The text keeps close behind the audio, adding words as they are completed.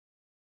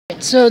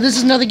So this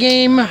is another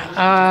game.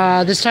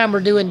 This time we're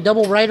doing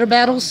double rider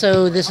battles.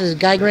 So this is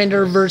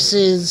GaiGrander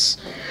versus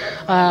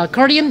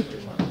Caardian.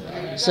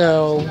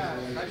 So,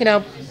 you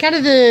know, kind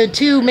of the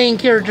two main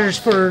characters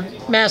for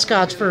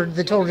mascots for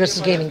the Total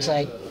Justice Gaming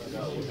site.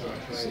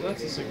 So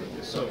that's a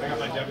secret. So,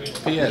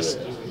 P.S.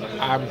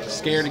 I'm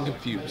scared and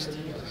confused.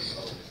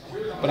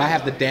 But I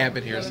have the dab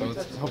in here, so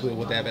hopefully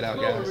we'll dab it out,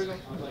 guys.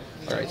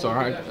 Alright, so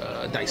our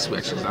dice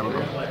switches, I don't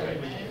know.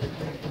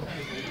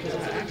 I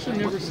actually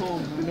never saw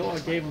them. I know I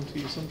gave them to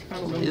you, so I'm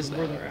trying to look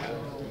where they're at.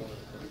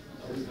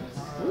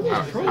 I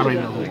don't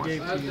even know who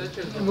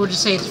won. We'll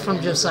just say it's from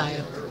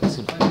Josiah.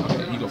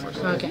 Okay, you go first.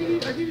 Okay. I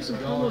give you some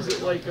promos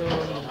that like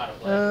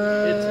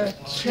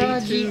it's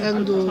Chaji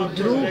and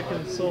Drew. Deck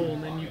and Soul,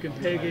 and then you can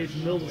pay gauge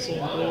mill the soul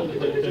and Brawl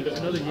with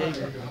another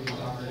Jaeger.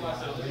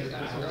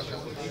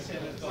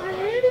 I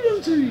handed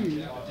them to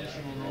you.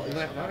 If I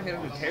hand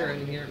him to Tara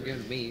and here and give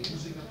him to me.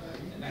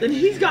 Then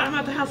he's got him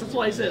at the house. That's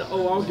why I said,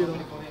 "Oh, I'll get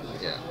him."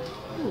 Yeah.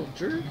 Oh,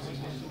 jerk.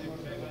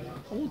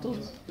 I want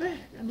those back.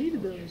 I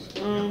needed those.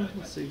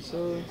 Let's see.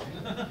 So.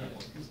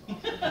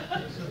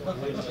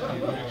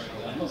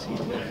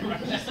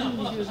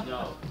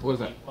 What is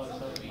that? Oh,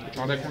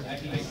 that one?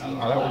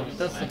 Oh, that one?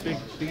 That's the big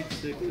beat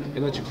stick. They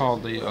let you call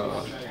the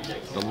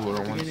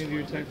lure ones. Any of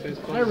your attack phase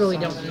I really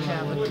don't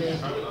have a good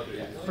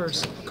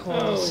first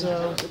call,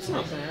 so it's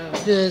not bad.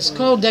 this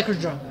call Decker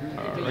Drum.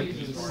 Alright.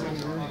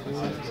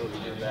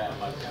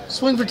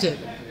 Swing for 2.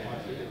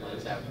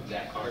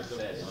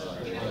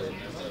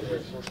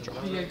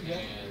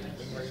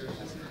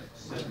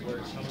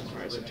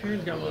 Alright, so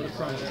Terran's got one of the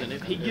promos, and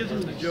if he gives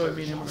them to Joey,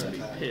 me and him are going to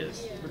be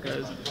pissed,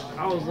 because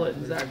I was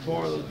letting Zach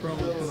borrow those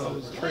promos because I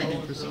was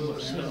trading for so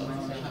much stuff.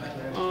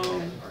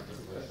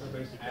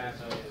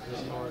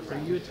 Are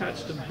you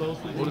attached to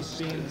both of these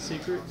being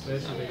secrets?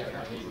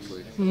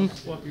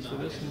 Swap you for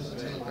this one.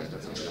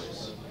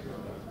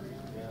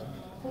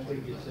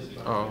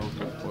 Oh,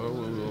 okay. Well,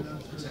 we will.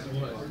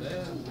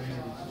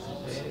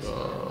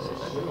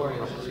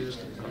 I'm confused.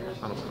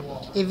 I don't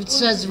know. If it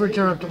says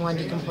return up to 1,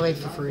 you can play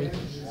for free.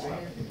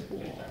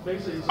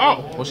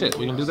 Oh! Well, shit.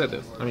 We can do that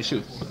then. I mean,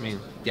 shoot. I mean,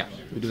 yeah,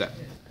 we do that.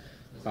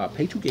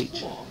 Pay to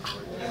gauge.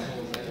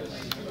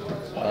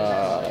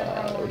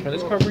 Return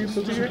this card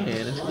briefly to your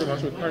hand and trigger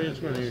monster with Caardian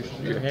to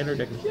your hand or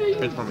deck and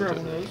transform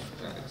into it.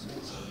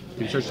 You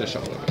can search this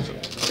shot. Joe,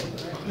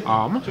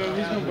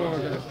 he's going to borrow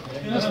that.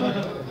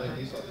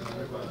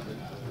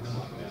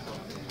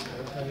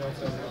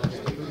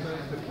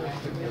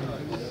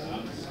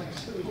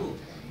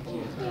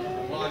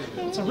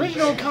 It's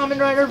original Kamen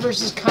Rider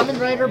versus Kamen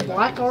Rider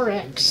Black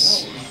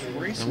RX.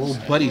 And we'll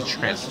buddy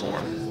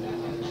transform.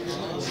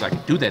 So I can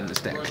do that in this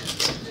deck.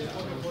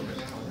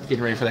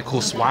 Getting ready for that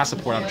cool SWAT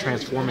support. I'm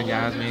transforming,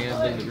 guys, man.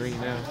 I'm in the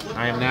green now.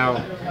 I am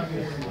now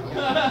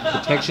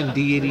Protection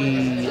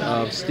Deity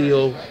of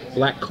Steel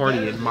Black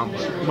Caardian Mamba.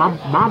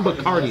 Mamba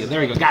Caardian.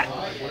 There we go. Got it.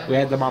 We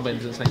had the Mamba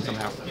into this thing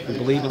somehow. We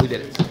believed and we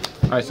did it.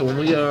 Alright, so when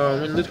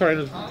this card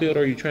enters the field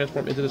or you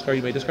transform into this card,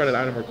 you may discard an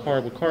item or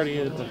card with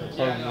Caardian, put the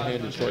card in your hand,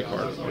 and destroy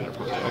cards. Okay.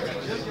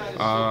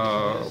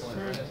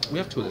 We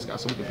have 2 of this guy,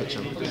 so we can pitch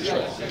him to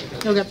destroy.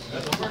 Okay.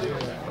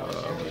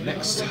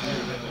 Next.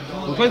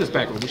 We'll play this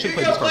backward. We should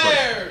play this card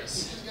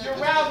first. Your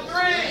round 3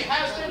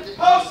 has been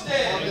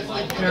posted!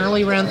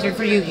 Apparently round 3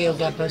 for Yu-Gi-Oh!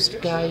 Got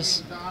posted,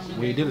 guys.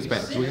 We did this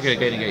back. So we can get a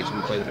gate engaged and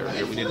we played it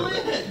earlier. We didn't know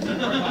that.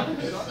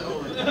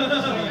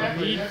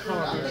 Need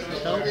cards.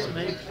 Helps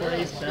make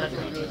plays better.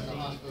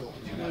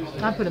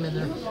 I put him in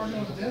there.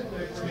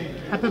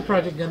 I put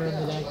Project Gunner in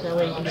the deck. That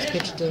way you can just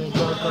pitch the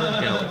draw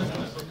card.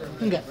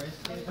 Okay.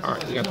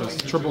 Alright, we got this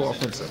triple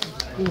offensive.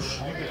 Oof.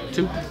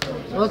 2.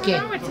 Okay.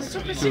 No, it's a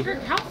super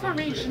secret health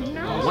formation.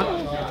 No.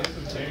 1.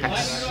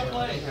 Pass.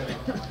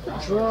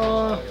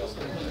 Draw.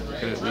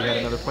 We had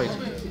another place.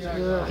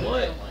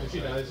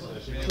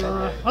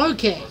 Draw.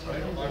 Okay.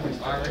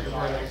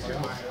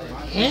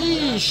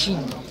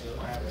 Henshin.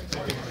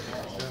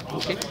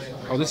 Okay.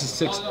 Oh, this is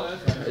 6.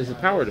 Is it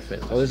power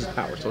defense? Oh, this is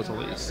power, so it's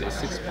only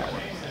 6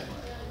 power.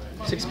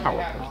 6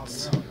 power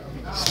points.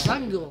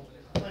 Sango.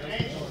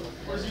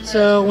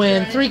 So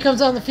when 3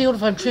 comes on the field,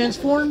 if I'm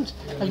transformed,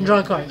 I can draw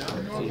a card.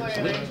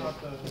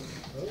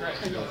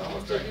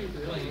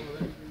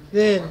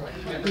 Then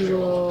we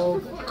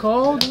will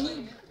call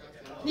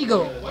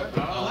Nigo.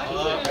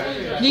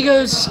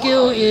 Nigo's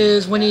skill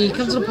is when he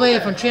comes into play,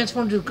 if I'm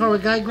transformed to a card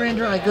with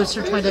GaiGrander, I go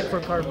search my deck for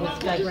a card with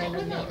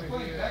GaiGrander and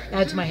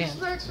add to my hand.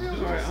 Alright,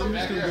 I'm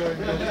just going to go ahead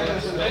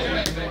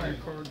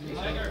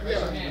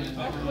and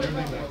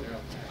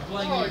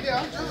Oh,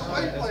 yeah, I'm just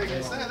playing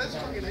against that. That's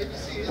fucking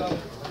ABC.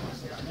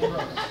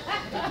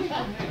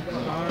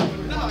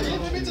 No,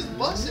 you just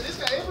busted. It's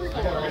got every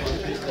card.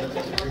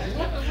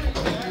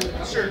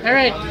 Sure.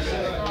 Alright.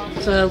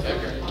 So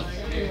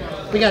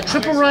we got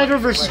Triple Rider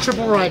versus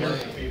Triple Rider.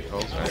 Oh,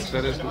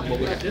 that is what we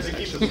have. So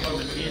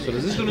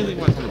does this do anything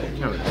like on the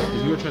counter?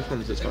 Because you were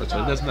transformed into this card,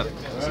 so it does nothing.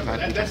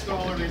 That's the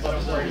only reason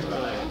I'm playing.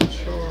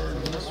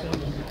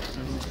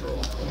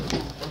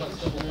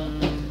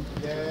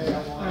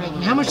 Alright,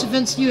 and how much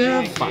defense do you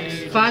have?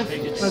 5. 5?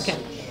 Okay.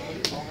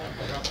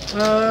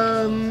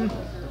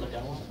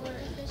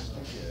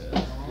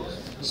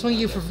 Swing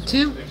you for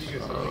 2.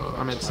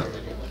 I'm at 7.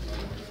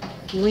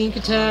 Link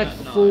attack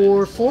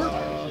for 4.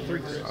 3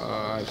 crits.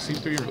 I've seen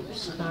 3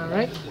 moves.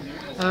 Alright.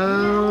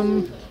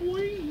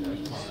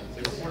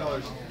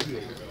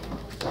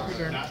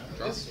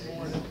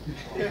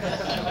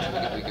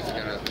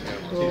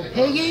 Roll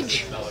pay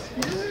gauge.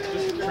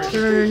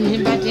 Turn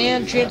him back to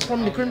hand,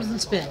 transform to Crimson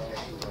Spin.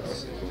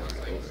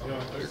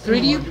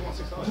 3 to you.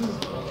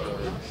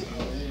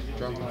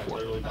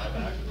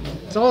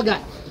 That's all I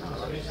got.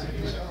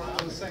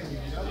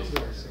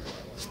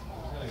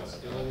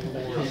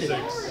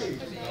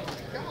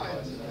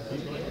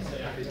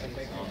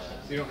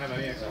 You don't have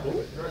any extra.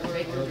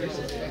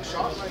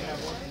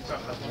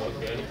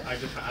 I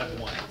just had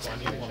one, so I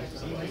need one.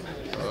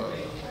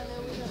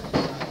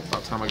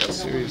 About time I got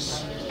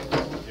serious.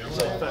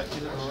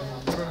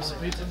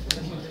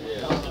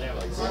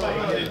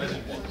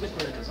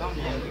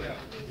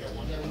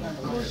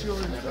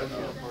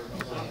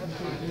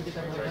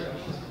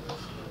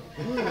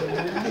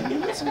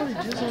 Somebody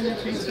jizz on your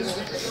pizza?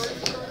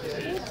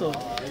 What the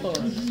fuck?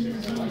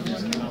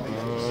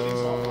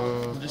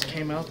 Just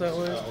came out that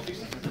way?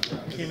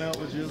 Came out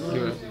with jizz on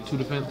You it? got 2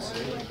 defense.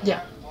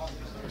 Yeah.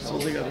 So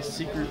they got a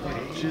secret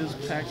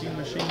jizz packing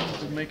machine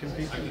for making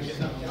pizza?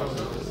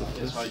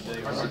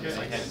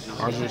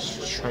 Ours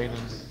is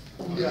training.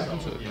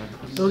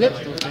 Okay.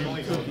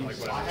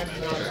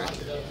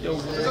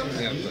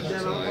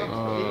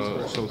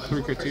 So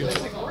 3 crit 2.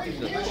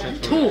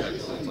 Cool.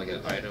 Like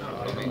an item.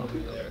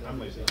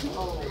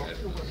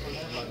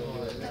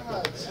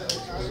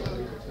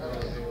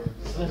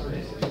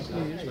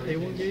 Pay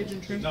 1 gauge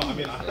and transfer? No, I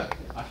mean,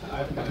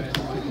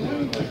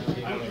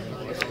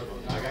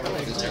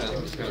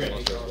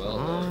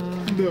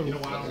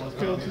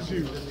 Counts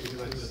you.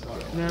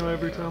 Now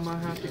every time I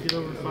have to get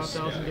over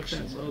 5,000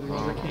 defense,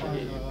 otherwise I can't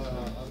hit you.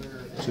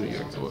 2 to you.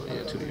 Oh,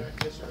 yeah, 2 to you.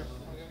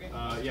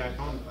 yeah, I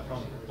found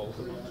both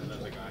of them, and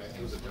then the guy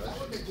who was a judge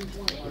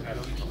who had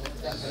them.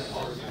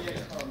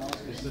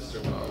 His sister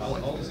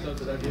all the stuff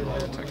that I did.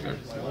 Attack there.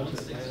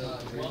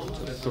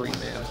 3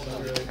 man.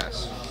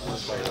 Pass.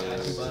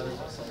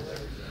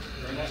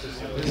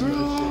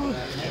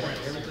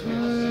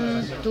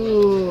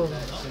 Draw.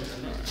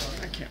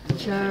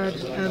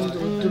 Charge and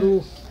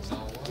draw.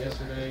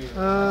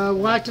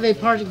 We'll activate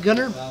Party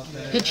Gunner.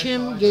 Pitch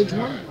him, gauge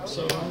 1.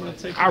 So I'm gonna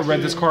take. I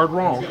read this card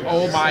wrong.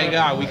 Oh my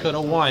god, we could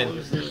have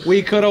won.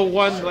 We could have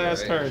won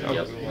last turn.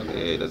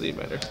 Okay. It doesn't even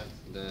matter.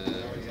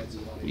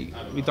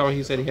 We thought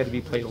he said he had to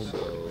be played on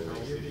board.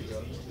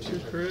 2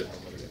 crit.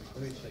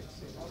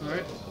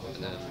 Alright.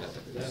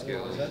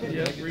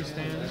 Yep,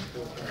 restand.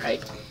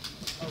 Right.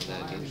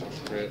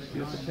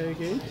 You have to pay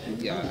gauge?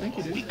 Yeah. Thank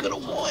you, dude. We could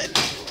have won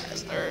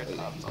last turn.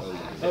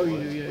 Oh, you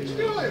do, yeah, you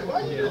do.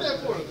 Why you do that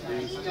for him?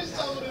 You just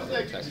told him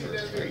that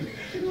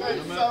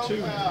I'm at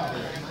 2.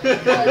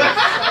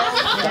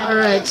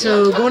 Alright,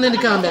 so going into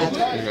combat.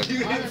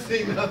 You didn't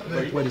see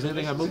nothing. Wait, is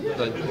anything I moved?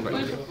 Like,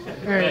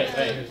 Alright.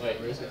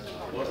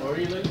 What were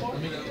you looking for?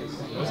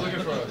 I was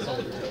looking for a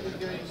soldier.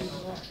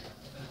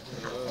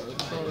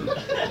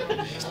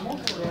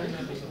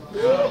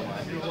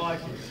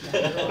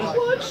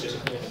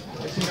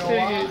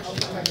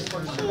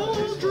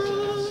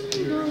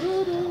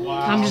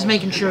 I'm just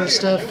making sure of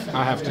stuff.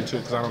 I have to too,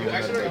 because I don't know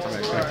that I'm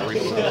actually have to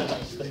read it.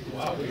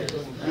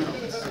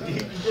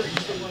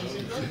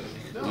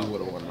 We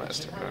would have won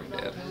last turn. I'm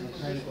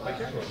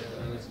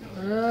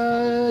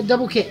dead.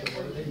 Double kick.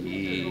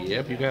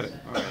 Yep, you got it.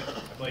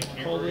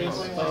 Call this.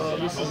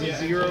 This is a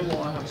 0.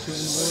 Well, I have 2 in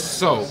the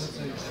board. So,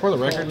 for the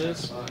record,